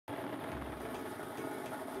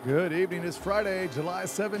Good evening. It's Friday, July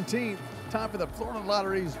 17th. Time for the Florida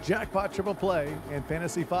Lottery's Jackpot Triple Play and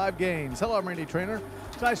Fantasy 5 games. Hello, I'm Randy Trainer.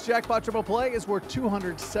 Tonight's Jackpot Triple Play is worth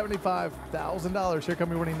 $275,000. Here come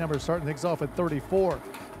your winning numbers, starting things off at 34.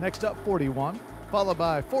 Next up, 41, followed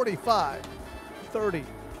by 45,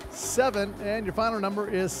 37, and your final number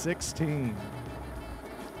is 16.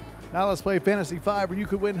 Now let's play Fantasy 5, where you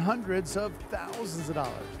could win hundreds of thousands of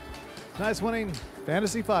dollars. Tonight's winning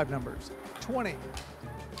Fantasy 5 numbers: 20,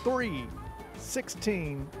 3,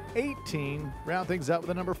 16, 18, round things out with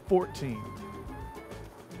the number 14.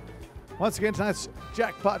 Once again, tonight's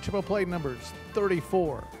Jackpot Triple Play numbers: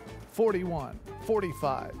 34, 41,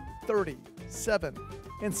 45, 37,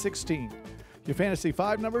 and 16. Your Fantasy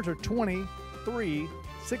 5 numbers are 20, 3,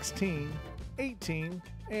 16, 18,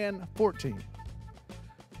 and 14.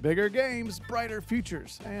 Bigger games, brighter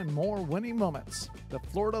futures, and more winning moments. The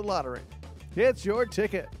Florida Lottery. It's your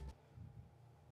ticket.